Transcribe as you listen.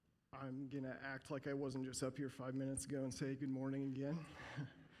I'm going to act like I wasn't just up here 5 minutes ago and say good morning again.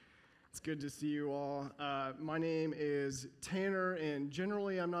 It's good to see you all. My name is Tanner, and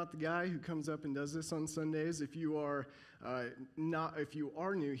generally I'm not the guy who comes up and does this on Sundays. If you are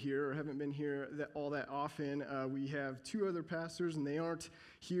new here or haven't been here all that often, we have two other pastors, and they aren't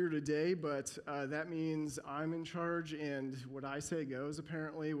here today, but that means I'm in charge, and what I say goes,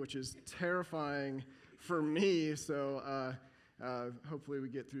 apparently, which is terrifying for me, so hopefully we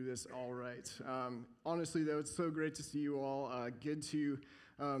get through this all right. Honestly, though, it's so great to see you all. Good to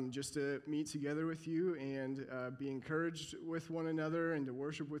just to meet together with you and be encouraged with one another and to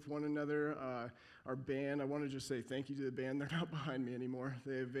worship with one another. Our band, I want to just say thank you to the band. They're not behind me anymore.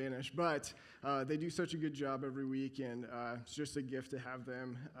 They have vanished. But they do such a good job every week, and it's just a gift to have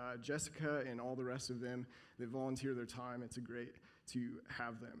them. Jessica and all the rest of them, they volunteer their time. It's great to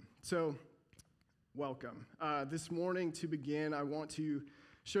have them. So, welcome. This morning, to begin, I want to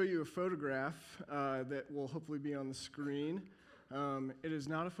show you a photograph that will hopefully be on the screen. It is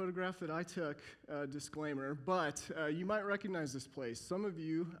not a photograph that I took, disclaimer, but you might recognize this place. Some of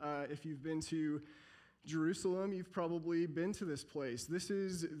you, if you've been to Jerusalem, you've probably been to this place. This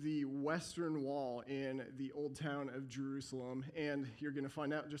is the Western Wall in the Old Town of Jerusalem, and you're going to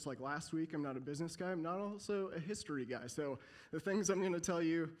find out, just like last week, I'm not a business guy, I'm not also a history guy, so the things I'm going to tell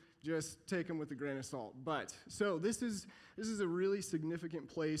you, just take them with a grain of salt. So this is a really significant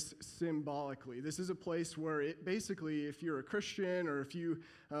place symbolically. This is a place where it basically, if you're a Christian, or if you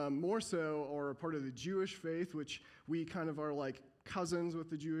more so are a part of the Jewish faith, which we kind of are like cousins with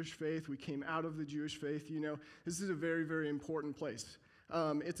the Jewish faith, we came out of the Jewish faith, this is a very, very important place.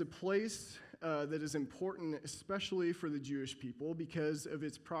 It's a place that is important, especially for the Jewish people, because of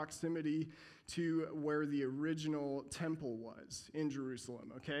its proximity to where the original temple was in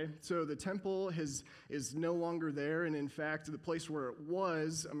Jerusalem, okay? So the temple is no longer there, and in fact, the place where it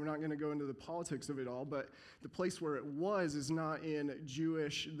was, I'm not going to go into the politics of it all, but the place where it was is not the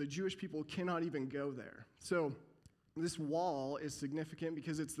Jewish people cannot even go there. So this wall is significant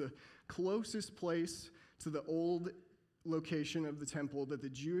because it's the closest place to the old location of the temple that the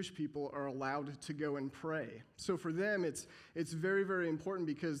Jewish people are allowed to go and pray. So for them, it's very, very important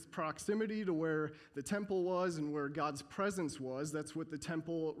because proximity to where the temple was and where God's presence was, that's what the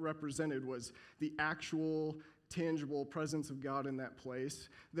temple represented, was the actual tangible presence of God in that place.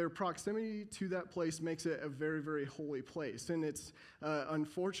 Their proximity to that place makes it a very, very holy place. And it's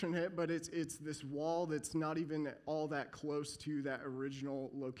unfortunate, but it's this wall that's not even all that close to that original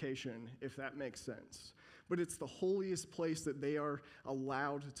location, if that makes sense. But it's the holiest place that they are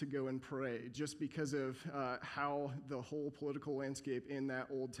allowed to go and pray, just because of how the whole political landscape in that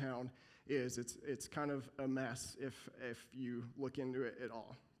old town is. It's kind of a mess if you look into it at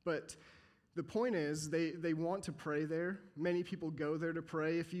all. But the point is, they want to pray there. Many people go there to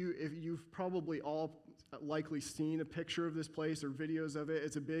pray. If you've probably all likely seen a picture of this place or videos of it,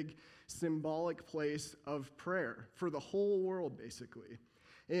 it's a big symbolic place of prayer for the whole world, basically.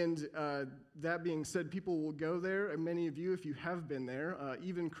 And that being said, people will go there, and many of you, if you have been there,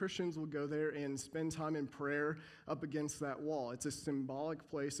 even Christians will go there and spend time in prayer up against that wall. It's a symbolic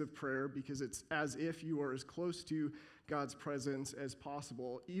place of prayer because it's as if you are as close to God's presence as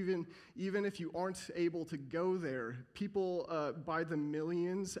possible. Even if you aren't able to go there, people by the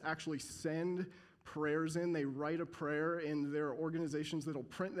millions actually send prayers in. They write a prayer, and there are organizations that'll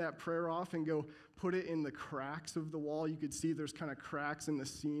print that prayer off and go put it in the cracks of the wall. You could see there's kind of cracks in the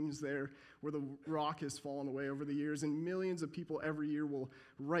seams there where the rock has fallen away over the years, and millions of people every year will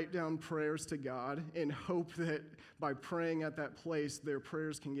write down prayers to God and hope that by praying at that place, their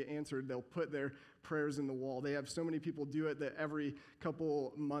prayers can get answered. They'll put their prayers in the wall. They have so many people do it that every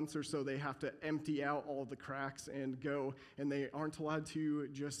couple months or so they have to empty out all the cracks and go, and they aren't allowed to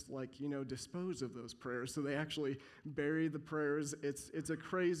just dispose of those prayers. So they actually bury the prayers. It's a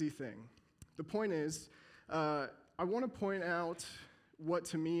crazy thing. The point is, I want to point out what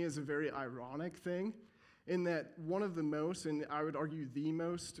to me is a very ironic thing, in that one of the most, and I would argue the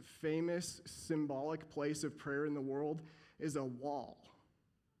most famous symbolic place of prayer in the world is a wall.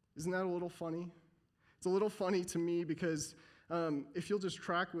 Isn't that a little funny? It's a little funny to me because if you'll just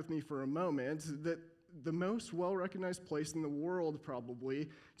track with me for a moment, that the most well-recognized place in the world probably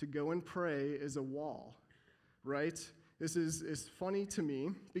to go and pray is a wall, right? This is funny to me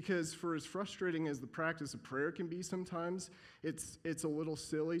because for as frustrating as the practice of prayer can be sometimes, it's a little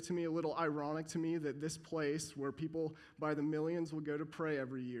silly to me, a little ironic to me that this place where people by the millions will go to pray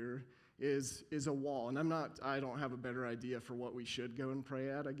every year is a wall. And I don't have a better idea for what we should go and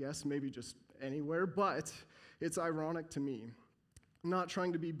pray at, I guess, maybe just anywhere, but it's ironic to me. I'm not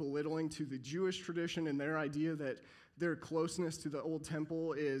trying to be belittling to the Jewish tradition and their idea that their closeness to the old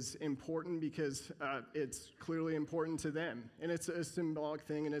temple is important because it's clearly important to them. And it's a symbolic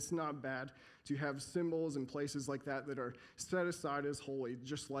thing, and it's not bad to have symbols and places like that that are set aside as holy,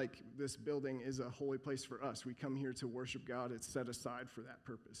 just like this building is a holy place for us. We come here to worship God. It's set aside for that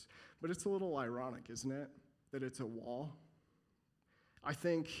purpose. But it's a little ironic, isn't it, that it's a wall? I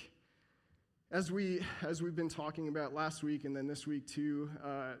think as we've been talking about last week and then this week too,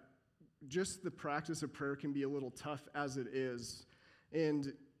 just the practice of prayer can be a little tough as it is.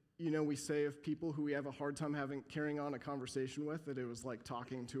 And, we say of people who we have a hard time carrying on a conversation with that it was like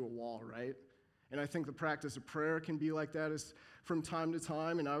talking to a wall, right? And I think the practice of prayer can be like that is from time to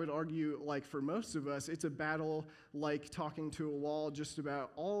time, and I would argue, like for most of us, it's a battle like talking to a wall just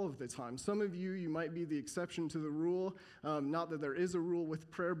about all of the time. Some of you might be the exception to the rule. Not that there is a rule with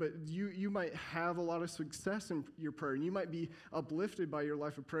prayer, but you might have a lot of success in your prayer, and you might be uplifted by your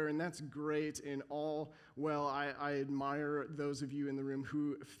life of prayer, and that's great and all well. I admire those of you in the room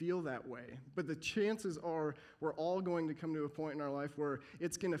who feel that way. But the chances are we're all going to come to a point in our life where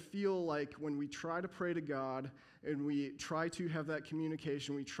it's going to feel like when we try to pray to God and we try to have that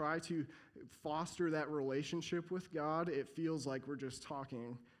communication, we try to foster that relationship with God, it feels like we're just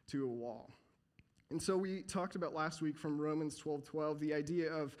talking to a wall. And so we talked about last week from Romans 12:12, the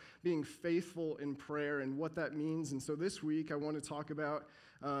idea of being faithful in prayer and what that means. And so this week I want to talk about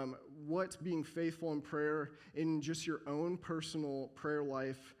what being faithful in prayer in just your own personal prayer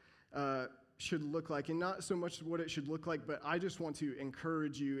life should look like, and not so much what it should look like, but I just want to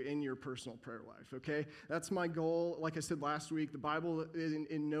encourage you in your personal prayer life, okay? That's my goal. Like I said last week, the Bible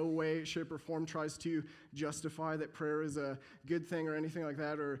in no way, shape, or form tries to justify that prayer is a good thing or anything like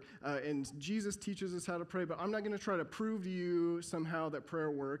that, and Jesus teaches us how to pray, but I'm not going to try to prove to you somehow that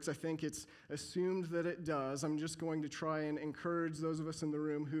prayer works. I think it's assumed that it does. I'm just going to try and encourage those of us in the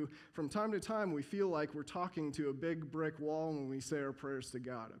room who, from time to time, we feel like we're talking to a big brick wall when we say our prayers to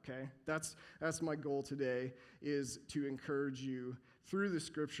God, okay? That's my goal today, is to encourage you through the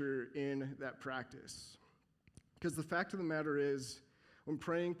scripture in that practice. Because the fact of the matter is, when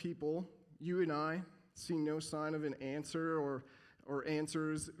praying people, you and I see no sign of an answer or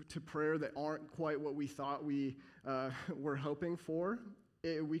answers to prayer that aren't quite what we thought we were hoping for,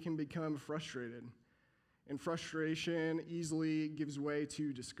 we can become frustrated. And frustration easily gives way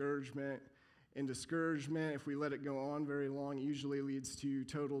to discouragement. And discouragement, if we let it go on very long, usually leads to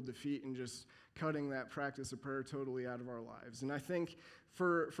total defeat and just cutting that practice of prayer totally out of our lives. And I think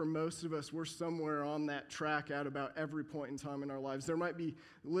for most of us, we're somewhere on that track at about every point in time in our lives. There might be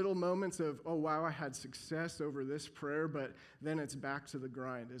little moments of, oh, wow, I had success over this prayer, but then it's back to the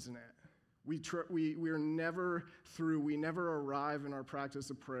grind, isn't it? We're never through. We never arrive in our practice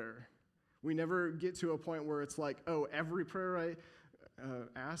of prayer. We never get to a point where it's like, oh, every prayer I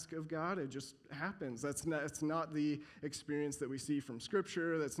ask of God, it just happens. That's not the experience that we see from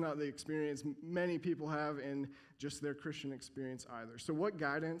Scripture. That's not the experience many people have in just their Christian experience either. So what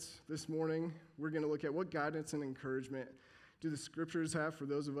guidance this morning, we're going to look at what guidance and encouragement do the Scriptures have for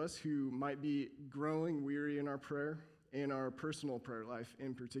those of us who might be growing weary in our prayer, in our personal prayer life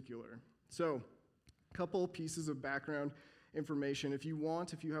in particular. So a couple pieces of background information. If you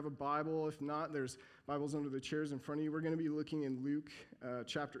have a Bible, if not, there's Bibles under the chairs in front of you. We're going to be looking in Luke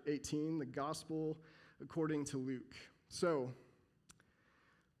chapter 18, the Gospel according to Luke. So,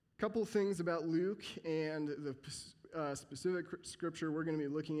 a couple things about Luke and the specific scripture we're going to be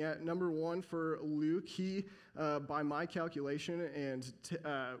looking at. Number one, for Luke, he, by my calculation, and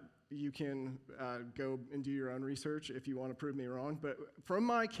you can go and do your own research if you want to prove me wrong. But from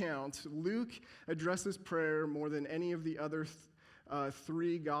my count, Luke addresses prayer more than any of the other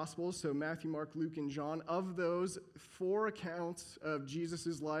three Gospels, so Matthew, Mark, Luke, and John. Of those 4 accounts of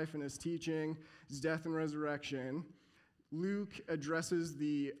Jesus' life and his teaching, his death and resurrection, Luke addresses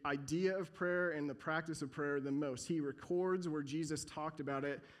the idea of prayer and the practice of prayer the most. He records where Jesus talked about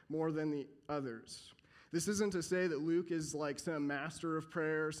it more than the others. This isn't to say that Luke is like some master of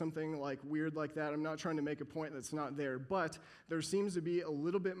prayer or something like weird like that. I'm not trying to make a point that's not there, but there seems to be a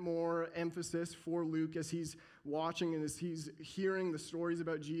little bit more emphasis for Luke as he's watching and as he's hearing the stories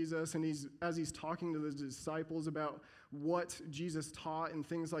about Jesus and as he's talking to the disciples about what Jesus taught and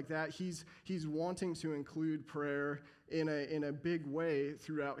things like that. He's wanting to include prayer in a big way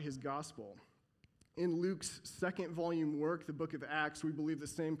throughout his gospel. In Luke's second volume work, the book of Acts, we believe the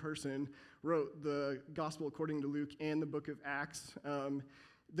same person wrote the Gospel according to Luke and the book of Acts.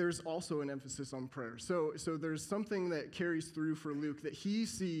 there's also an emphasis on prayer. So there's something that carries through for Luke, that he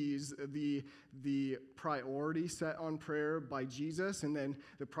sees the priority set on prayer by Jesus, and then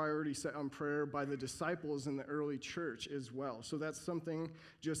the priority set on prayer by the disciples in the early church as well. So that's something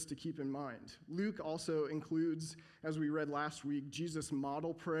just to keep in mind. Luke also includes, as we read last week, Jesus'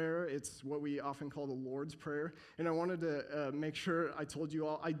 model prayer. It's what we often call the Lord's Prayer. And I wanted to make sure I told you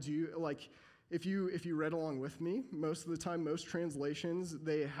all, I do, like, if you read along with me, most of the time, most translations,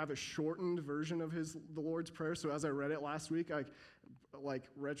 they have a shortened version of the Lord's Prayer. So as I read it last week, I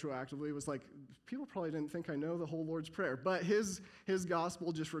retroactively was like, people probably didn't think I know the whole Lord's Prayer. But his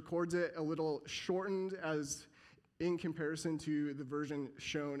gospel just records it a little shortened as in comparison to the version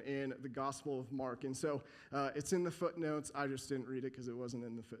shown in the Gospel of Mark. And so it's in the footnotes. I just didn't read it because it wasn't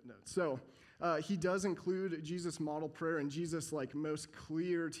in the footnotes. So he does include Jesus' model prayer and Jesus' most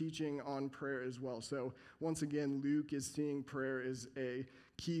clear teaching on prayer as well. So once again, Luke is seeing prayer as a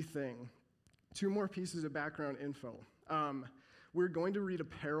key thing. Two more pieces of background info. We're going to read a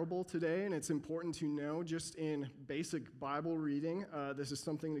parable today, and it's important to know just in basic Bible reading, this is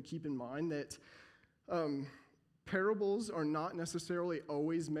something to keep in mind, that parables are not necessarily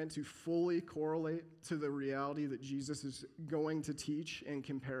always meant to fully correlate to the reality that Jesus is going to teach and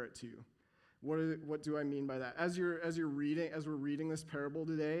compare it to. What do I mean by that? As we're reading this parable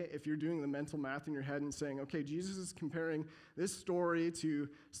today, if you're doing the mental math in your head and saying, okay, Jesus is comparing this story to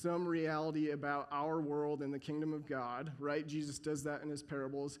some reality about our world and the kingdom of God, right? Jesus does that in his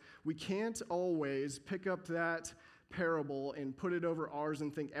parables. We can't always pick up that parable and put it over ours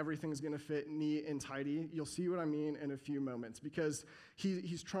and think everything's going to fit neat and tidy. You'll see what I mean in a few moments, because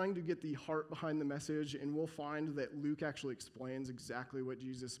he's trying to get the heart behind the message, and we'll find that Luke actually explains exactly what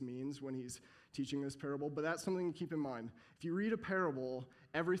Jesus means when he's teaching this parable. But that's something to keep in mind. If you read a parable,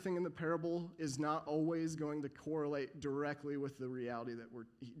 everything in the parable is not always going to correlate directly with the reality that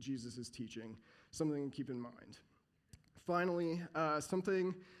Jesus is teaching. Something to keep in mind. Finally,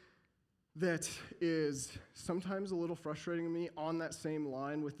 something that is sometimes a little frustrating to me on that same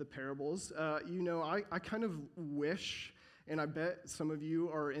line with the parables. I kind of wish, and I bet some of you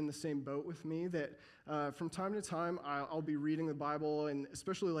are in the same boat with me, that from time to time I'll be reading the Bible, and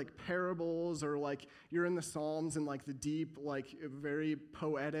especially parables, or you're in the Psalms and the deep, very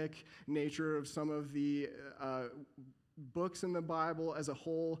poetic nature of some of the books in the Bible as a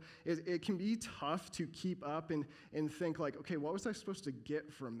whole, it can be tough to keep up and think okay, what was I supposed to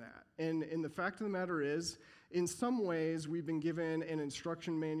get from that? And the fact of the matter is, in some ways, we've been given an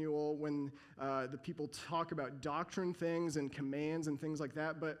instruction manual when the people talk about doctrine things and commands and things like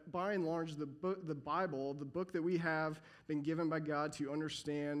that, but by and large, the Bible, the book that we have been given by God to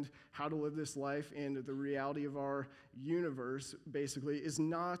understand how to live this life and the reality of our universe, basically, is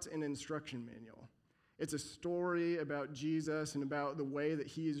not an instruction manual. It's a story about Jesus and about the way that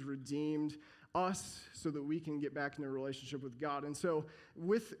he has redeemed us so that we can get back in a relationship with God. And so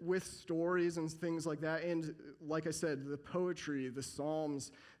with stories and things like that, and like I said, the poetry, the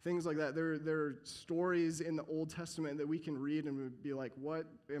Psalms, things like that, there are stories in the Old Testament that we can read and be like, what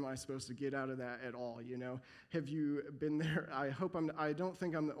am I supposed to get out of that at all, Have you been there? I don't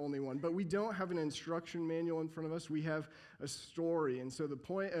think I'm the only one, but we don't have an instruction manual in front of us. We have a story. And so the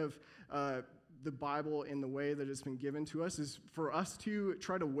point of the Bible in the way that it's been given to us is for us to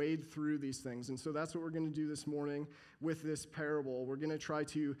try to wade through these things. And so that's what we're going to do this morning with this parable. We're going to try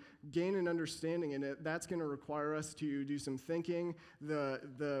to gain an understanding in it. That's going to require us to do some thinking.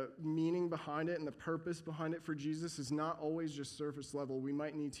 The meaning behind it and the purpose behind it for Jesus is not always just surface level. We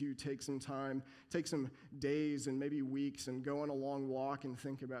might need to take some time, take some days and maybe weeks, and go on a long walk and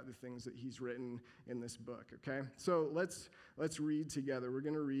think about the things that he's written in this book, okay? So let's read together. We're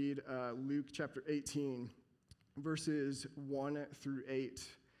going to read Luke chapter 18, verses 1 through 8.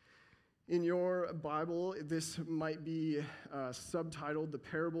 In your Bible, this might be subtitled The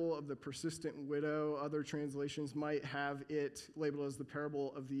Parable of the Persistent Widow. Other translations might have it labeled as the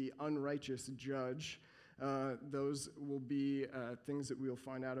Parable of the Unrighteous Judge. Those will be things that we'll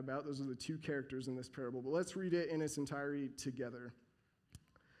find out about. Those are the two characters in this parable. But let's read it in its entirety together.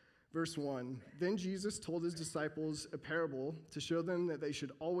 Verse 1, Then Jesus told his disciples a parable to show them that they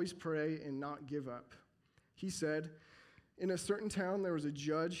should always pray and not give up. He said, In a certain town there was a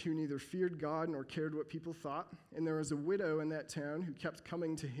judge who neither feared God nor cared what people thought, and there was a widow in that town who kept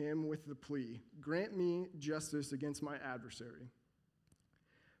coming to him with the plea, Grant me justice against my adversary.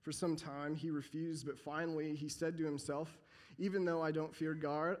 For some time he refused, but finally he said to himself, Even though I don't fear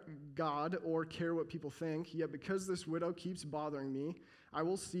God or care what people think, yet because this widow keeps bothering me, I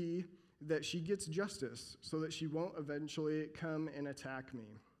will see that she gets justice so that she won't eventually come and attack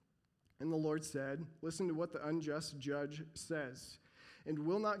me. And the Lord said, Listen to what the unjust judge says. And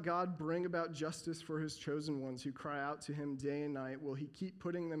will not God bring about justice for his chosen ones who cry out to him day and night? Will he keep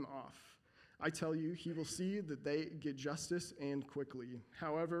putting them off? I tell you, he will see that they get justice and quickly.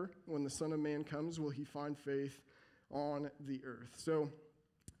 However, when the Son of Man comes, will he find faith on the earth? So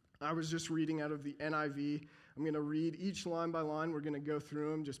I was just reading out of the NIV. I'm going to read each line by line. We're going to go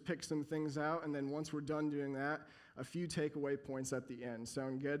through them, just pick some things out, and then once we're done doing that, a few takeaway points at the end.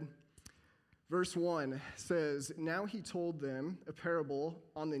 Sound good? Verse 1 says, "Now he told them a parable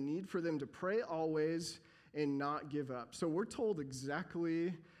on the need for them to pray always and not give up." So we're told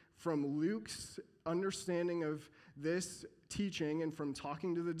exactly from Luke's understanding of this teaching and from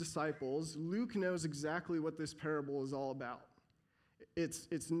talking to the disciples, Luke knows exactly what this parable is all about.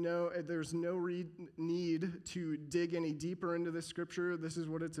 There's no need to dig any deeper into this scripture. This is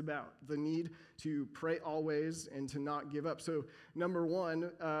what it's about, the need to pray always and to not give up. So number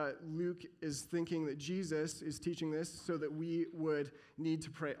one, Luke is thinking that Jesus is teaching this so that we would need to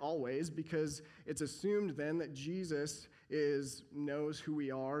pray always, because it's assumed then that Jesus knows who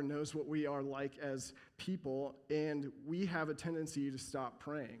we are, knows what we are like as people, and we have a tendency to stop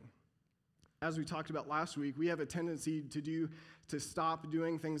praying. As we talked about last week, we have a tendency to stop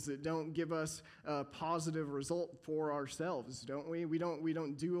doing things that don't give us a positive result for ourselves, don't we? We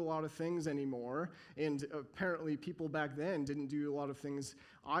don't do a lot of things anymore, and apparently people back then didn't do a lot of things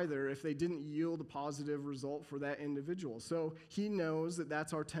either if they didn't yield a positive result for that individual. So he knows that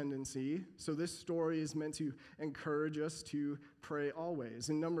that's our tendency. So this story is meant to encourage us to pray always.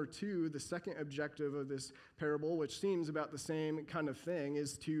 And number two, the second objective of this parable, which seems about the same kind of thing,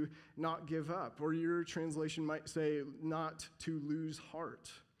 is to not give up, or your translation might say not to lose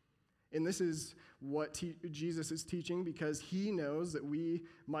heart. And this is what Jesus is teaching, because he knows that we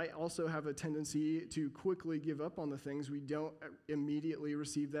might also have a tendency to quickly give up on the things we don't immediately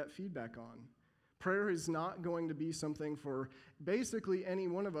receive that feedback on. Prayer is not going to be something for basically any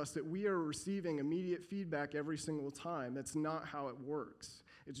one of us that we are receiving immediate feedback every single time. That's not how it works.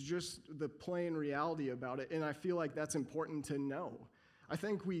 It's just the plain reality about it, and I feel like that's important to know. I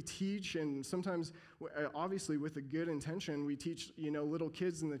think we teach, and sometimes, obviously with a good intention, we teach, little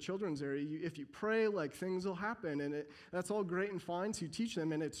kids in the children's area, if you pray, like, things will happen, and that's all great and fine to teach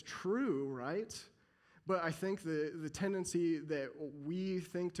them, and it's true, right? But I think the tendency that we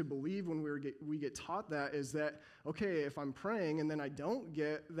think to believe when we get taught that is that, okay, if I'm praying and then I don't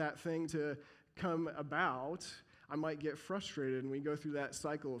get that thing to come about, I might get frustrated, and we go through that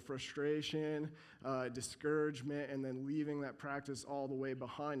cycle of frustration, discouragement, and then leaving that practice all the way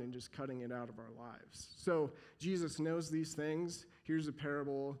behind and just cutting it out of our lives. So Jesus knows these things. Here's a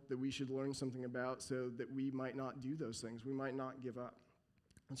parable that we should learn something about so that we might not do those things. We might not give up.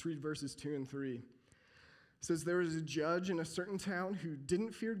 Let's read verses 2 and 3. It says, "There was a judge in a certain town who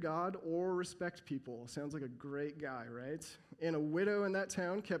didn't fear God or respect people." Sounds like a great guy, right? "And a widow in that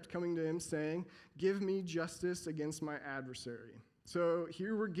town kept coming to him saying, 'Give me justice against my adversary.'" So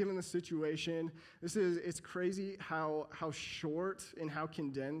here we're given the situation. It's crazy how short and how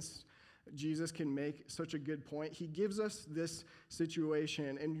condensed Jesus can make such a good point. He gives us this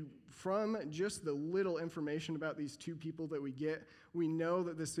situation, and from just the little information about these two people that we get, we know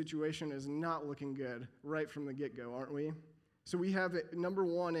that this situation is not looking good right from the get-go, aren't we? So we have, number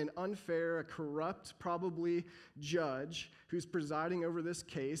one, an unfair, a corrupt, probably, judge who's presiding over this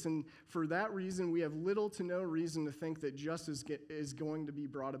case, and for that reason, we have little to no reason to think that justice is going to be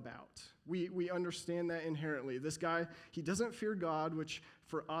brought about. We understand that inherently. This guy, he doesn't fear God, which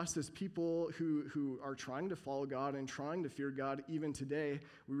for us as people who are trying to follow God and trying to fear God even today,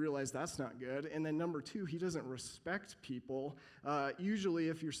 we realize that's not good. And then number two, he doesn't respect people. Usually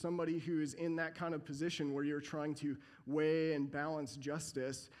if you're somebody who is in that kind of position where you're trying to weigh and balance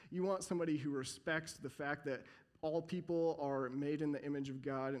justice, you want somebody who respects the fact that all people are made in the image of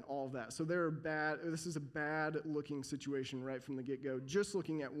God and all of that. So this is a bad-looking situation right from the get-go, just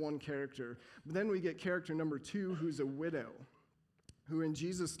looking at one character. But then we get character number two, who's a widow, who in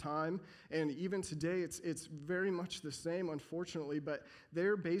Jesus' time, and even today, it's very much the same, unfortunately, but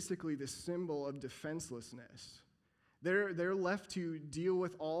they're basically the symbol of defenselessness. They're left to deal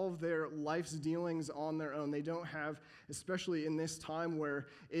with all of their life's dealings on their own. They don't have, especially in this time where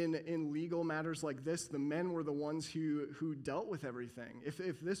in legal matters like this, the men were the ones who dealt with everything.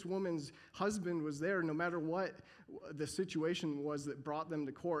 If this woman's husband was there, no matter what the situation was that brought them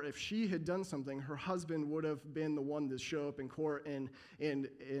to court, if she had done something, her husband would have been the one to show up in court and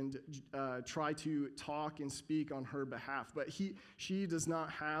try to talk and speak on her behalf. But she does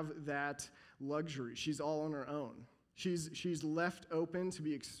not have that luxury. She's all on her own. She's left open to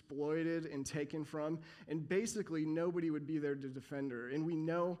be exploited and taken from, and basically nobody would be there to defend her. And we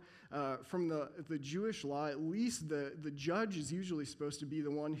know from the Jewish law, at least the judge is usually supposed to be the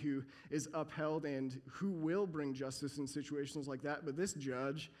one who is upheld and who will bring justice in situations like that. But this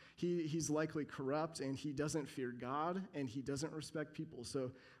judge, he's likely corrupt, and he doesn't fear God, and he doesn't respect people.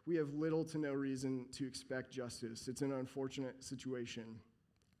 So we have little to no reason to expect justice. It's an unfortunate situation.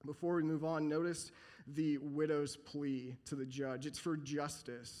 Before we move on, notice the widow's plea to the judge. It's for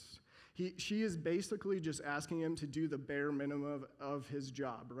justice. She is basically just asking him to do the bare minimum of his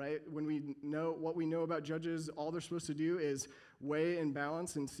job, right? When we know what we know about judges, all they're supposed to do is weigh and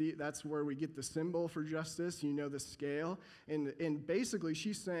balance and see. That's where we get the symbol for justice. You know, the scale. And basically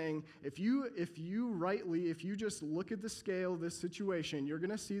she's saying, if you just look at the scale of this situation, you're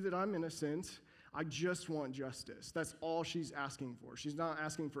going to see that I'm innocent. I just want justice. That's all she's asking for. She's not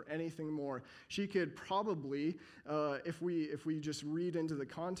asking for anything more. She could probably, if we just read into the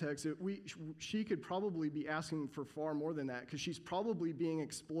context, she could probably be asking for far more than that, because she's probably being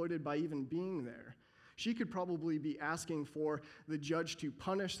exploited by even being there. She could probably be asking for the judge to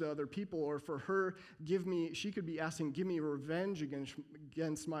punish the other people, or for her, she could be asking, give me revenge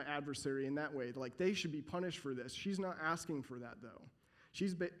against my adversary in that way. Like, they should be punished for this. She's not asking for that, though.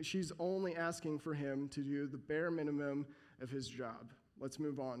 She's only asking for him to do the bare minimum of his job. Let's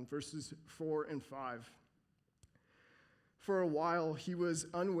move on. Verses 4 and 5. For a while he was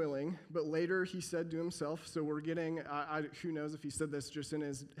unwilling, but later he said to himself, so we're getting, who knows if he said this just in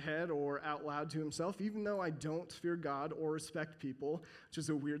his head or out loud to himself, even though I don't fear God or respect people, which is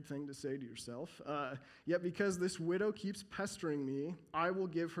a weird thing to say to yourself, yet because this widow keeps pestering me, I will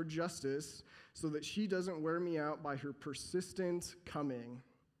give her justice so that she doesn't wear me out by her persistent coming.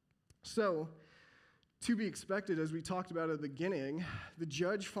 So, to be expected, as we talked about at the beginning, the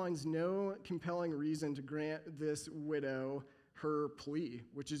judge finds no compelling reason to grant this widow her plea,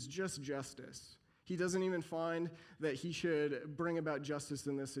 which is just justice. He doesn't even find that he should bring about justice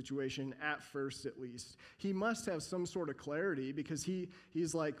in this situation, at first at least. He must have some sort of clarity, because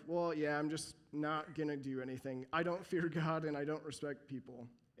he's like, well, yeah, I'm just not going to do anything. I don't fear God and I don't respect people.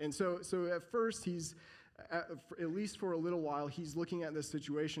 And so at first at least for a little while, he's looking at this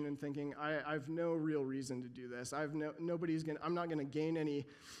situation and thinking, I have no real reason to do this. I'm not going to gain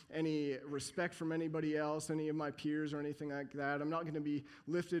any respect from anybody else, any of my peers or anything like that. I'm not going to be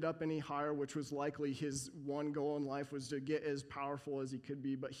lifted up any higher, which was likely his one goal in life, was to get as powerful as he could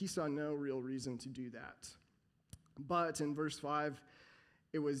be. But he saw no real reason to do that. But in verse 5,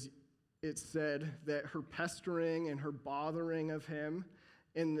 it said that her pestering and her bothering of him,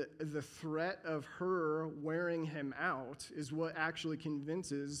 and the threat of her wearing him out is what actually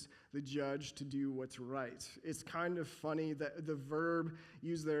convinces the judge to do what's right. It's kind of funny that the verb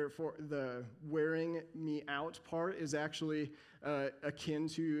used there for the wearing me out part is actually akin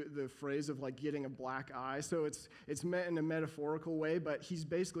to the phrase of like getting a black eye. So it's meant in a metaphorical way, but he's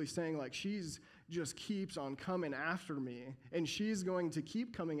basically saying like she's just keeps on coming after me, and she's going to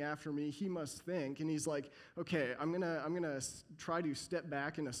keep coming after me, he must think. And he's like, okay, I'm gonna try to step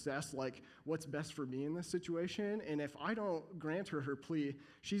back and assess like what's best for me in this situation, and if I don't grant her plea,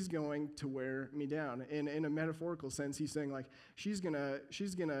 she's going to wear me down. And in a metaphorical sense, he's saying like she's gonna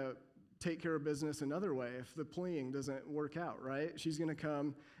take care of business another way if the pleading doesn't work out, right? She's going to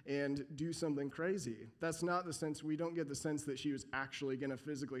come and do something crazy. That's not the sense. We don't get the sense that she was actually going to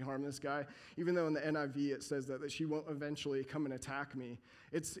physically harm this guy, even though in the NIV it says that she won't eventually come and attack me.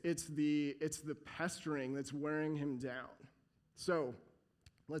 It's the pestering that's wearing him down. So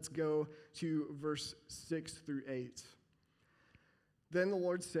let's go to verse 6 through 8. Then the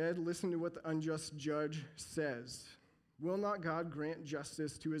Lord said, listen to what the unjust judge says. Will not God grant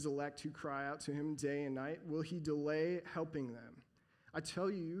justice to his elect who cry out to him day and night? Will he delay helping them? I tell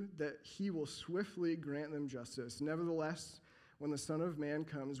you that he will swiftly grant them justice. Nevertheless, when the Son of Man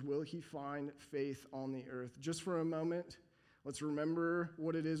comes, will he find faith on the earth? Just for a moment, let's remember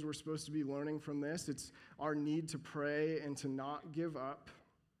what it is we're supposed to be learning from this. It's our need to pray and to not give up.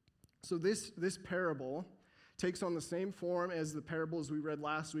 So this parable takes on the same form as the parables we read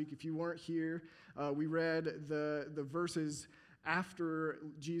last week. If you weren't here, we read the verses after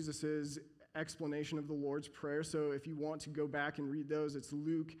Jesus' explanation of the Lord's Prayer. So if you want to go back and read those, it's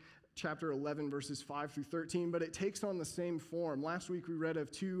Luke chapter 11, verses 5 through 13. But it takes on the same form. Last week we read of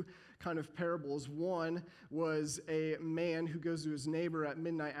two kind of parables. One was a man who goes to his neighbor at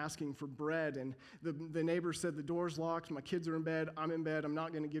midnight asking for bread, and the neighbor said, "The door's locked, my kids are in bed, I'm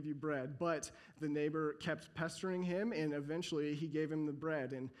not going to give you bread." But the neighbor kept pestering him, and eventually he gave him the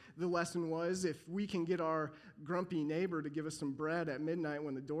bread. And the lesson was, if we can get our grumpy neighbor to give us some bread at midnight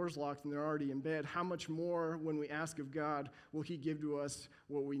when the door's locked and they're already in bed, how much more when we ask of God will he give to us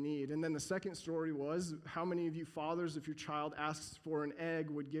what we need? And then the second story was, how many of you fathers, if your child asks for an egg,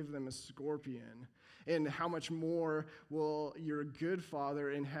 would give them a scorpion? And how much more will your good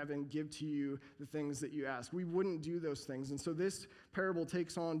Father in heaven give to you the things that you ask? We wouldn't do those things. And so this parable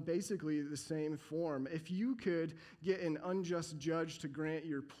takes on basically the same form. If you could get an unjust judge to grant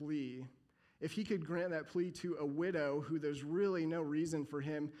your plea, if he could grant that plea to a widow who there's really no reason for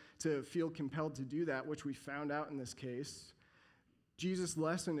him to feel compelled to do that, which we found out in this case, Jesus'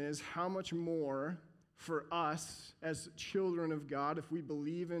 lesson is how much more for us as children of God, if we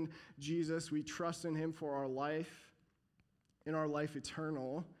believe in Jesus, we trust in him for our life, in our life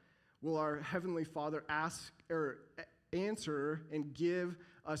eternal, will our Heavenly Father answer and give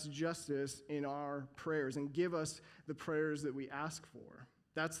us justice in our prayers and give us the prayers that we ask for.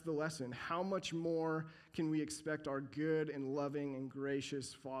 That's the lesson. How much more can we expect our good and loving and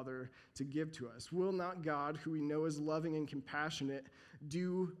gracious Father to give to us? Will not God, who we know is loving and compassionate,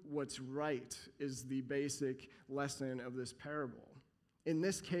 do what's right, is the basic lesson of this parable. In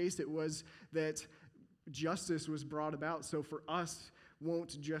this case, it was that justice was brought about, so for us,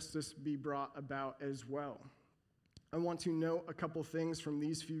 won't justice be brought about as well? I want to note a couple things from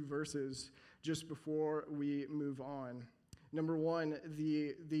these few verses just before we move on. Number one,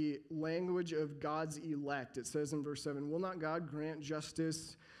 the language of God's elect. It says in verse 7, will not God grant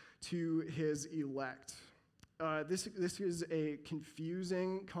justice to his elect? This is a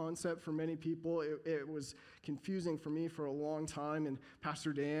confusing concept for many people. It was confusing for me for a long time, and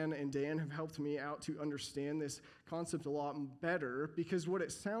Pastor Dan and Dan have helped me out to understand this concept a lot better, because what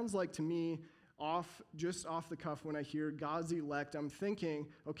it sounds like to me just off the cuff when I hear God's elect, I'm thinking,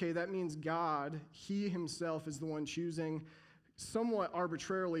 okay, that means God, he himself is the one choosing somewhat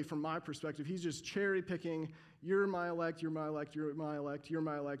arbitrarily from my perspective. He's just cherry picking, you're my elect, you're my elect, you're my elect, you're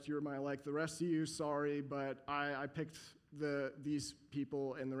my elect, you're my elect. The rest of you, sorry, but I picked these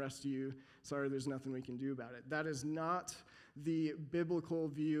people, and the rest of you, sorry, there's nothing we can do about it. That is not the biblical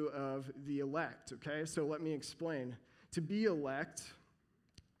view of the elect, okay? So let me explain. To be elect,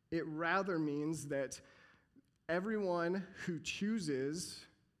 it rather means that everyone who chooses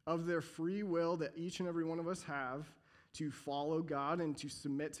of their free will that each and every one of us have to follow God and to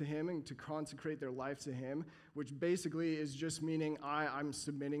submit to him and to consecrate their life to him, which basically is just meaning I'm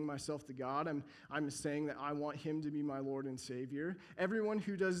submitting myself to God. I'm saying that I want him to be my Lord and Savior. Everyone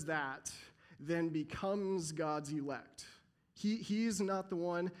who does that then becomes God's elect. He is not the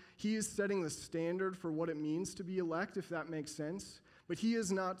one. He is setting the standard for what it means to be elect, if that makes sense. But he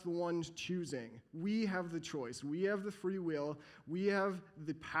is not the one choosing. We have the choice. We have the free will. We have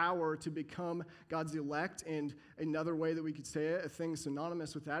the power to become God's elect. And another way that we could say it, a thing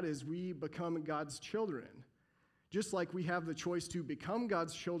synonymous with that, is we become God's children. Just like we have the choice to become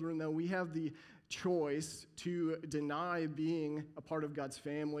God's children, though, we have the choice to deny being a part of God's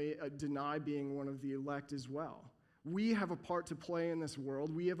family, deny being one of the elect as well. We have a part to play in this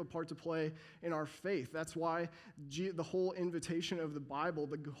world. We have a part to play in our faith. That's why the whole invitation of the Bible,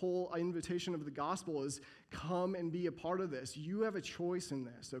 the whole invitation of the gospel is come and be a part of this. You have a choice in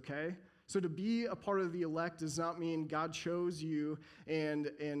this, okay? So to be a part of the elect does not mean God chose you and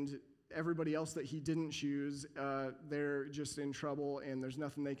everybody else that he didn't choose, they're just in trouble and there's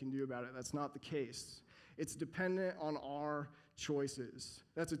nothing they can do about it. That's not the case. It's dependent on our choices.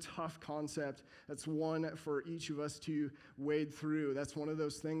 That's a tough concept. That's one for each of us to wade through. That's one of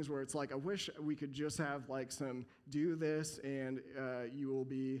those things where it's like, I wish we could just have like some do this and you will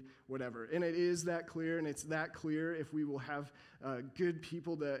be whatever. And it is that clear, and it's that clear if we will have good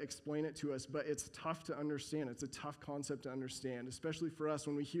people to explain it to us, but it's tough to understand. It's a tough concept to understand, especially for us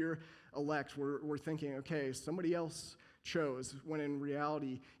when we hear elect, we're thinking, okay, somebody else chose, when in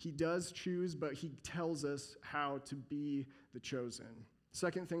reality, he does choose, but he tells us how to be the chosen.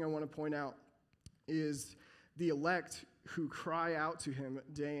 Second thing I want to point out is the elect who cry out to him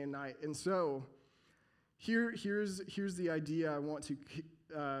day and night. And so here's the idea I want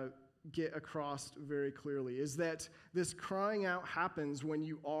to get across very clearly, is that this crying out happens when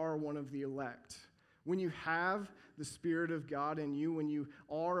you are one of the elect. When you have the Spirit of God in you, when you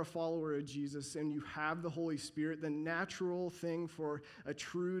are a follower of Jesus and you have the Holy Spirit, the natural thing for a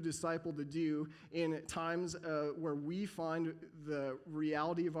true disciple to do in times where we find the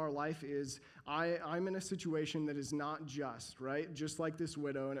reality of our life is, I'm in a situation that is not just, right? Just like this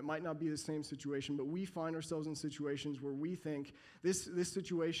widow, and it might not be the same situation, but we find ourselves in situations where we think, this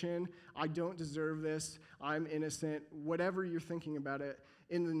situation, I don't deserve this, I'm innocent, whatever you're thinking about it.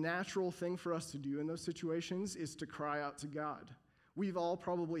 And the natural thing for us to do in those situations is to cry out to God. We've all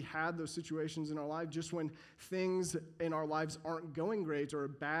probably had those situations in our life just when things in our lives aren't going great or a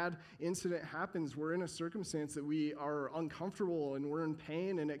bad incident happens. We're in a circumstance that we are uncomfortable and we're in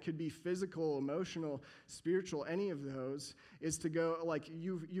pain, and it could be physical, emotional, spiritual, any of those, is to go, like,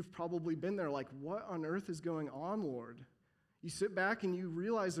 you've probably been there, like, what on earth is going on, Lord? You sit back and you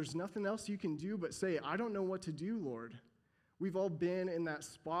realize there's nothing else you can do but say, I don't know what to do, Lord. We've all been in that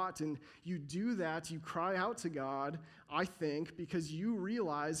spot, and you do that, you cry out to God, I think, because you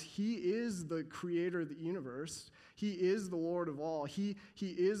realize He is the creator of the universe. He is the Lord of all. He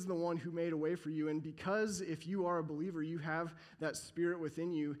is the one who made a way for you, and because if you are a believer, you have that Spirit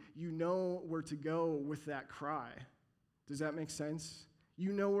within you, you know where to go with that cry. Does that make sense?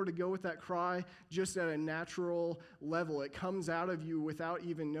 You know where to go with that cry just at a natural level. It comes out of you without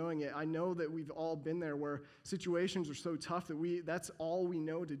even knowing it. I know that we've all been there where situations are so tough that that's all we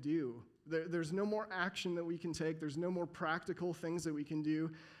know to do. There's no more action that we can take. There's no more practical things that we can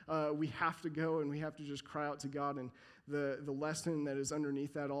do. We have to go and we have to just cry out to God. And the lesson that is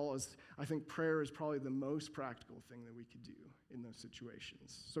underneath that all is, I think prayer is probably the most practical thing that we could do in those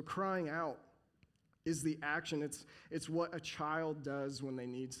situations. So crying out is the action. It's what a child does when they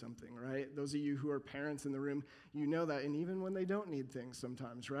need something, right? Those of you who are parents in the room, you know that. And even when they don't need things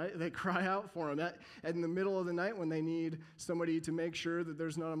sometimes, right? They cry out for them. In the middle of the night when they need somebody to make sure that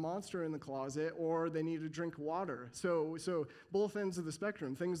there's not a monster in the closet, or they need to drink water. So both ends of the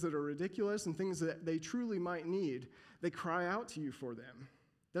spectrum, things that are ridiculous and things that they truly might need, they cry out to you for them.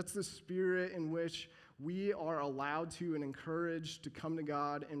 That's the spirit in which we are allowed to and encouraged to come to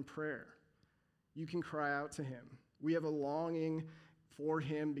God in prayer. You can cry out to Him. We have a longing for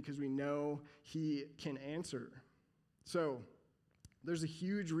Him because we know He can answer. So there's a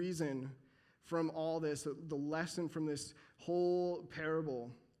huge reason from all this, the lesson from this whole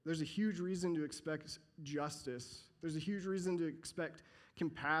parable. There's a huge reason to expect justice. There's a huge reason to expect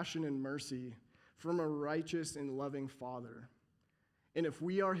compassion and mercy from a righteous and loving Father. And if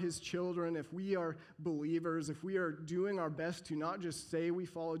we are His children, if we are believers, if we are doing our best to not just say we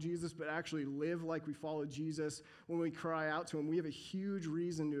follow Jesus, but actually live like we follow Jesus, when we cry out to Him, we have a huge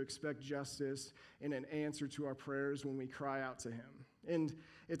reason to expect justice and an answer to our prayers when we cry out to Him. And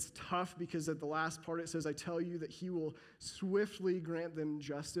it's tough because at the last part it says, I tell you that He will swiftly grant them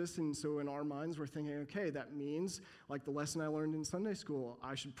justice. And so in our minds, we're thinking, okay, that means, like the lesson I learned in Sunday school,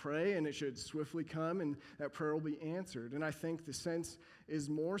 I should pray and it should swiftly come and that prayer will be answered. And I think the sense is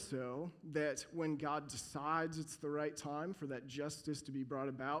more so that when God decides it's the right time for that justice to be brought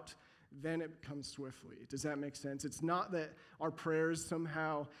about, then it comes swiftly. Does that make sense? It's not that our prayers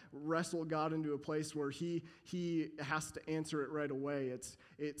somehow wrestle God into a place where He has to answer it right away.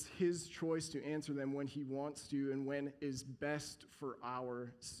 It's His choice to answer them when He wants to and when is best for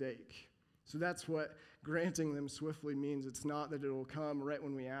our sake. So that's what granting them swiftly means. It's not that it'll come right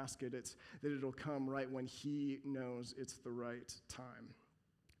when we ask it. It's that it'll come right when He knows it's the right time.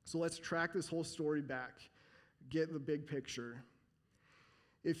 So let's track this whole story back. Get the big picture.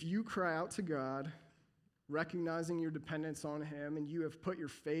 If you cry out to God, recognizing your dependence on Him, and you have put your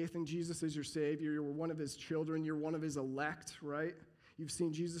faith in Jesus as your Savior, you're one of His children, you're one of His elect, right? You've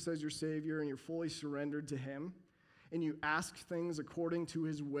seen Jesus as your Savior, and you're fully surrendered to Him, and you ask things according to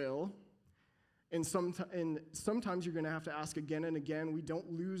His will, and sometimes you're going to have to ask again and again. We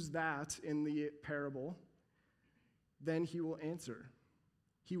don't lose that in the parable. Then He will answer.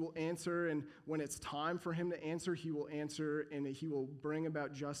 He will answer, and when it's time for Him to answer, He will answer, and He will bring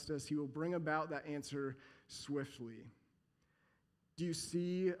about justice. He will bring about that answer swiftly. Do you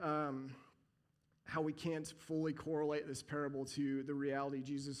see how we can't fully correlate this parable to the reality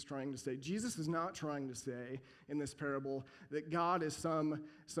Jesus is trying to say? Jesus is not trying to say in this parable that God is some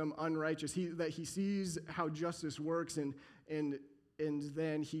unrighteous, that He sees how justice works and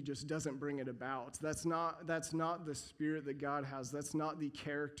then He just doesn't bring it about. That's not the spirit that God has. That's not the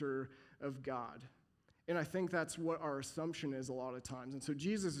character of God. And I think that's what our assumption is a lot of times. And so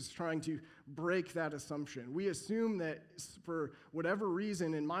Jesus is trying to break that assumption. We assume that for whatever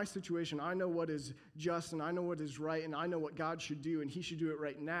reason, in my situation, I know what is just and I know what is right and I know what God should do and He should do it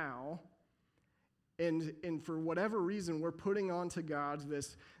right now. And for whatever reason, we're putting onto God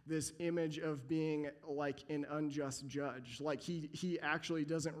this image of being like an unjust judge. Like he actually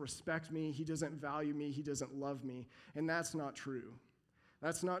doesn't respect me, he doesn't value me, he doesn't love me. And that's not true.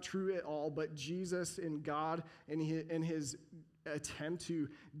 That's not true at all, but Jesus and God in his attempt to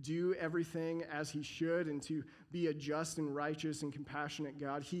do everything as he should and to be a just and righteous and compassionate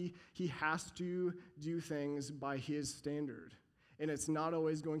God, he has to do things by his standard. And it's not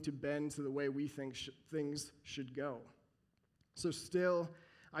always going to bend to the way we think things should go. So still,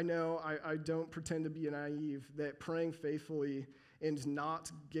 I know I don't pretend to be naive that praying faithfully and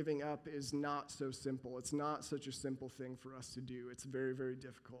not giving up is not so simple. It's not such a simple thing for us to do. It's very, very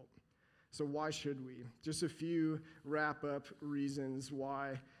difficult. So why should we? Just a few wrap-up reasons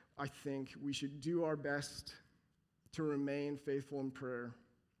why I think we should do our best to remain faithful in prayer.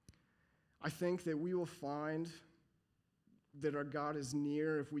 I think that we will find that our God is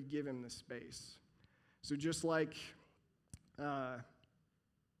near if we give him the space. So just like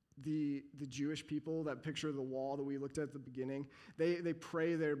the Jewish people, that picture of the wall that we looked at the beginning, they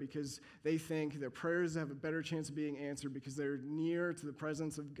pray there because they think their prayers have a better chance of being answered because they're near to the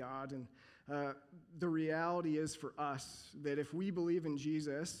presence of God. And the reality is for us that if we believe in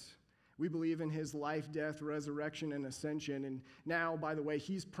Jesus, we believe in his life, death, resurrection, and ascension, and now, by the way,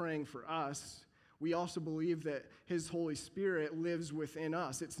 he's praying for us. We also believe that his Holy Spirit lives within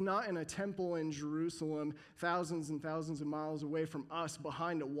us. It's not in a temple in Jerusalem, thousands and thousands of miles away from us,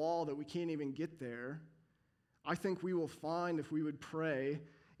 behind a wall that we can't even get there. I think we will find, if we would pray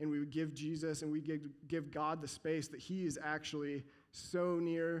and we would give Jesus and we give God the space, that he is actually so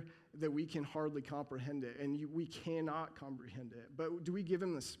near that we can hardly comprehend it, and we cannot comprehend it. But do we give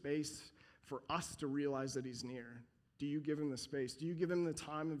him the space for us to realize that he's near? Do you give him the space? Do you give him the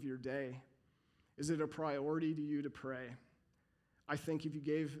time of your day? Is it a priority to you to pray? I think if you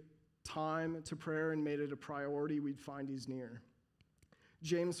gave time to prayer and made it a priority, we'd find he's near.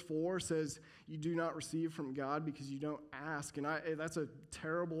 James 4 says, you do not receive from God because you don't ask. And that's a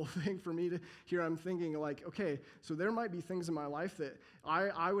terrible thing for me to hear. I'm thinking like, okay, so there might be things in my life that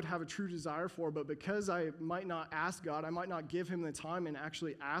I would have a true desire for, but because I might not ask God, I might not give him the time and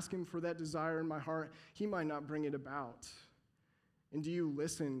actually ask him for that desire in my heart, he might not bring it about. And do you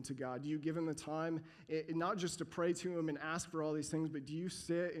listen to God? Do you give him the time, not just to pray to him and ask for all these things, but do you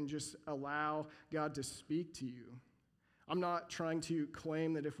sit and just allow God to speak to you? I'm not trying to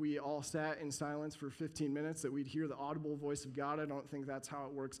claim that if we all sat in silence for 15 minutes that we'd hear the audible voice of God. I don't think that's how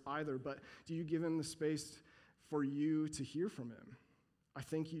it works either. But do you give him the space for you to hear from him? I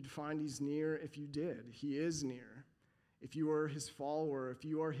think you'd find he's near if you did. He is near. If you are his follower, if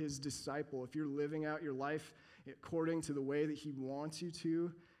you are his disciple, if you're living out your life according to the way that he wants you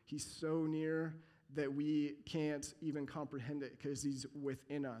to, he's so near that we can't even comprehend it because he's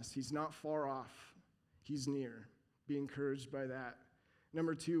within us. He's not far off. He's near. Be encouraged by that.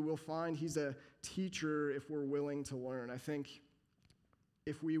 Number 2, we'll find he's a teacher if we're willing to learn. I think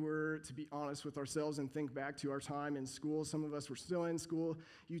if we were to be honest with ourselves and think back to our time in school, some of us were still in school,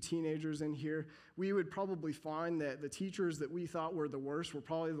 you teenagers in here, we would probably find that the teachers that we thought were the worst were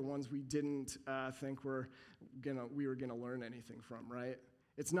probably the ones we didn't think we were gonna learn anything from, right?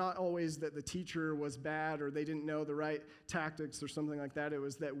 It's not always that the teacher was bad or they didn't know the right tactics or something like that. It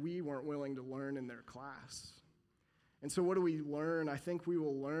was that we weren't willing to learn in their class. And so what do we learn? I think we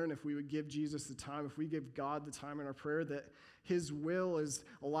will learn if we would give Jesus the time, if we give God the time in our prayer, that his will is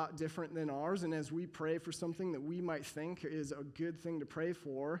a lot different than ours. And as we pray for something that we might think is a good thing to pray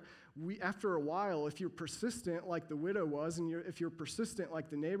for, after a while, if you're persistent like the widow was, and if you're persistent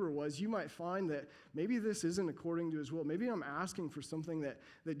like the neighbor was, you might find that maybe this isn't according to his will. Maybe I'm asking for something that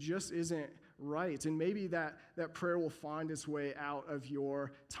just isn't right. And maybe that prayer will find its way out of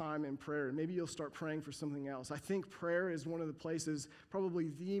your time in prayer. Maybe you'll start praying for something else. I think prayer is one of the places, probably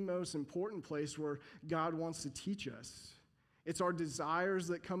the most important place where God wants to teach us. It's our desires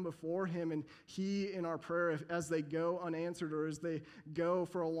that come before him, and he, in our prayer, as they go unanswered or as they go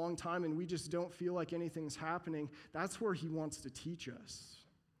for a long time and we just don't feel like anything's happening, that's where he wants to teach us.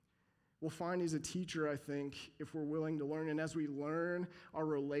 We'll find he's a teacher, I think, if we're willing to learn, and as we learn, our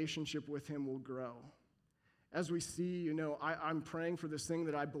relationship with him will grow. As we see, I'm praying for this thing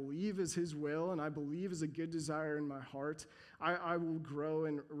that I believe is his will and I believe is a good desire in my heart, I will grow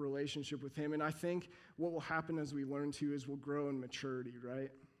in a relationship with him. And I think what will happen as we learn to is we'll grow in maturity, right?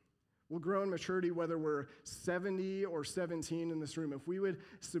 We'll grow in maturity whether we're 70 or 17 in this room. If we would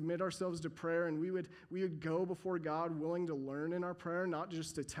submit ourselves to prayer and we would go before God willing to learn in our prayer, not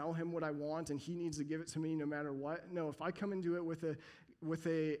just to tell him what I want and he needs to give it to me no matter what. No, if I come and do it with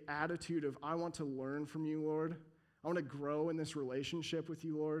a attitude of, I want to learn from you, Lord. I want to grow in this relationship with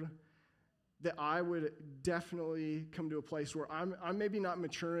you, Lord. that I would definitely come to a place where I'm maybe not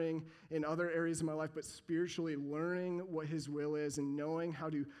maturing in other areas of my life, but spiritually learning what his will is and knowing how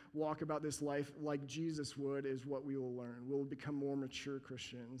to walk about this life like Jesus would is what we will learn. We'll become more mature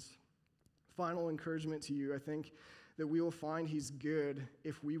Christians. Final encouragement to you, I think that we will find he's good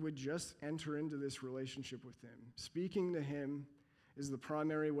if we would just enter into this relationship with him. Speaking to him is the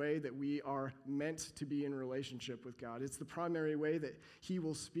primary way that we are meant to be in relationship with God. It's the primary way that he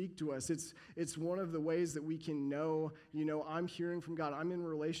will speak to us. It's one of the ways that we can know, I'm hearing from God. I'm in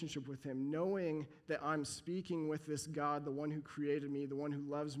relationship with him, knowing that I'm speaking with this God, the one who created me, the one who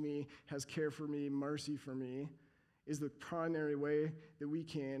loves me, has care for me, mercy for me, is the primary way that we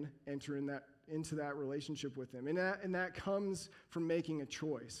can enter into that relationship with him. And that comes from making a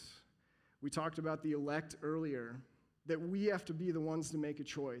choice. We talked about the elect earlier, that we have to be the ones to make a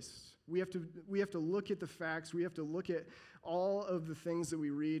choice. We have to look at the facts. We have to look at all of the things that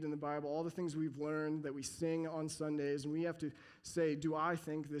we read in the Bible, all the things we've learned that we sing on Sundays, and we have to say, do I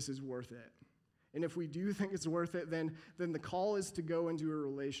think this is worth it? And if we do think it's worth it, then the call is to go into a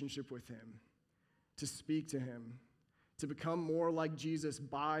relationship with him, to speak to him, to become more like Jesus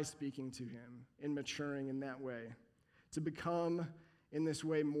by speaking to him and maturing in that way, to become in this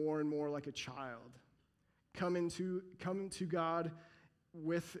way more and more like a child. Come to God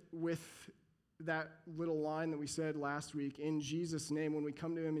with that little line that we said last week, in Jesus' name. When we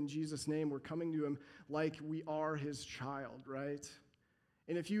come to him in Jesus' name, we're coming to him like we are his child, right?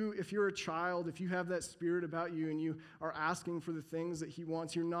 And if you're a child, if you have that spirit about you and you are asking for the things that he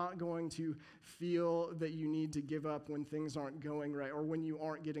wants, you're not going to feel that you need to give up when things aren't going right or when you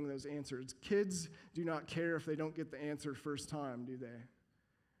aren't getting those answers. Kids do not care if they don't get the answer first time, do they?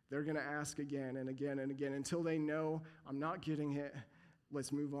 They're going to ask again and again and again until they know, I'm not getting it,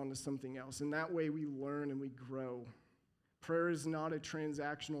 let's move on to something else. And that way we learn and we grow. Prayer is not a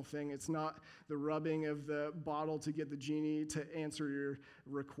transactional thing. It's not the rubbing of the bottle to get the genie to answer your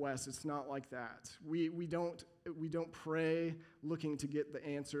request. It's not like that. We don't pray looking to get the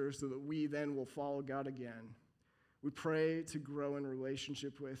answer so that we then will follow God again. We pray to grow in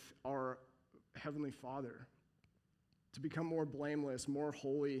relationship with our Heavenly Father, to become more blameless, more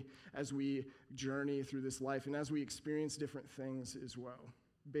holy as we journey through this life and as we experience different things as well.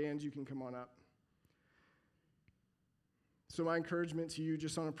 Band, you can come on up. So my encouragement to you,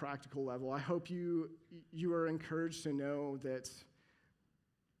 just on a practical level, I hope you are encouraged to know that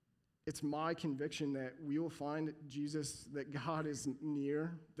it's my conviction that we will find Jesus, that God is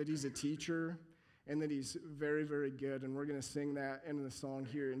near, that he's a teacher, and that he's very, very good. And we're going to sing that in the song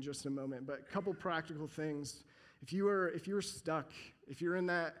here in just a moment. But a couple practical things. If you're stuck, if you're in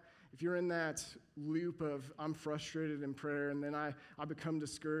that loop of I'm frustrated in prayer, and then I become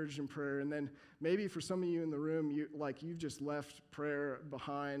discouraged in prayer, and then maybe for some of you in the room, you've just left prayer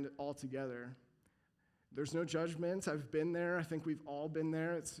behind altogether. There's no judgment. I've been there. I think we've all been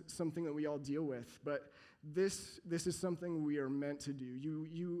there. It's something that we all deal with. But this is something we are meant to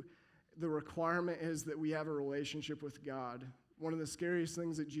do. The requirement is that we have a relationship with God. One of the scariest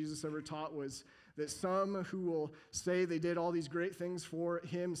things that Jesus ever taught was that some who will say they did all these great things for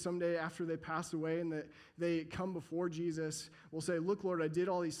him someday after they pass away and that they come before Jesus will say, look, Lord, I did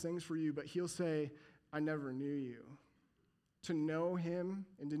all these things for you, but he'll say, I never knew you. To know him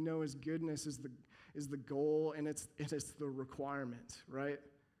and to know his goodness is the goal, and it's the requirement, right?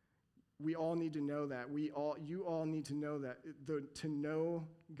 We all need to know that. You all need to know that. To know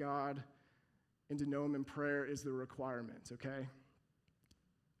God and to know him in prayer is the requirement, okay?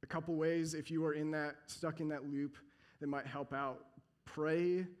 A couple ways, if you are stuck in that loop, that might help out.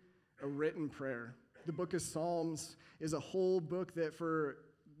 Pray a written prayer. The book of Psalms is a whole book that for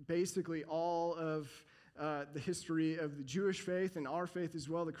basically all of the history of the Jewish faith and our faith as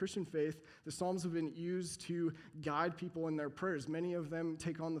well, the Christian faith, the Psalms have been used to guide people in their prayers. Many of them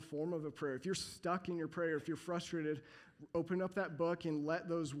take on the form of a prayer. If you're stuck in your prayer, if you're frustrated, open up that book and let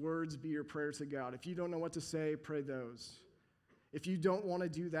those words be your prayer to God. If you don't know what to say, pray those. If you don't want to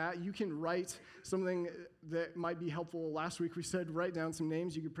do that, you can write something that might be helpful. Last week we said write down some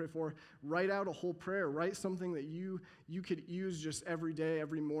names you could pray for. Write out a whole prayer. Write something that you could use just every day,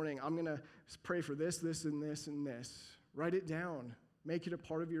 every morning. I'm going to pray for this, this, and this, and this. Write it down. Make it a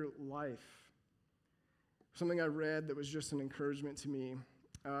part of your life. Something I read that was just an encouragement to me.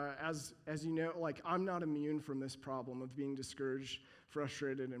 As you know, I'm not immune from this problem of being discouraged,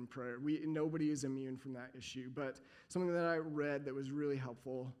 frustrated in prayer. Nobody is immune from that issue. But something that I read that was really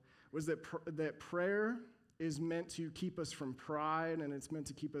helpful was that prayer is meant to keep us from pride, and it's meant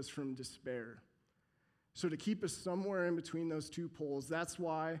to keep us from despair. So to keep us somewhere in between those two poles, that's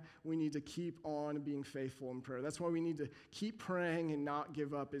why we need to keep on being faithful in prayer. That's why we need to keep praying and not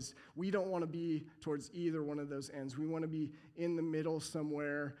give up, is we don't want to be towards either one of those ends. We want to be in the middle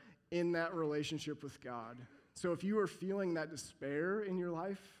somewhere in that relationship with God. So if you are feeling that despair in your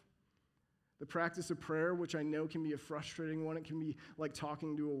life, the practice of prayer, which I know can be a frustrating one, it can be like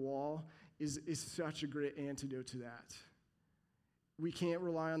talking to a wall, is such a great antidote to that. We can't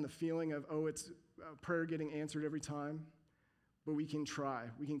rely on the feeling of, it's prayer getting answered every time, but we can try.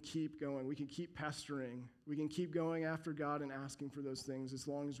 We can keep going. We can keep pestering. We can keep going after God and asking for those things as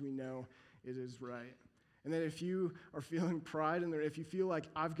long as we know it is right. And then if you are feeling pride in there, if you feel like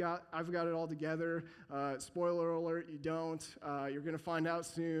I've got it all together, spoiler alert, you don't. You're going to find out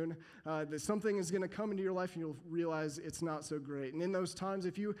soon that something is going to come into your life and you'll realize it's not so great. And in those times,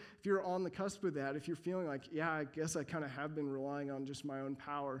 if you're on the cusp of that, if you're feeling like, I guess I kind of have been relying on just my own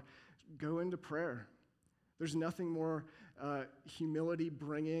power, go into prayer. There's nothing more humility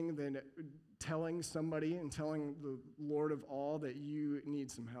bringing than telling somebody and telling the Lord of all that you need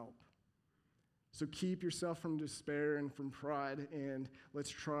some help. So keep yourself from despair and from pride, and let's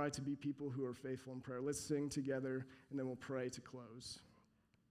try to be people who are faithful in prayer. Let's sing together, and then we'll pray to close.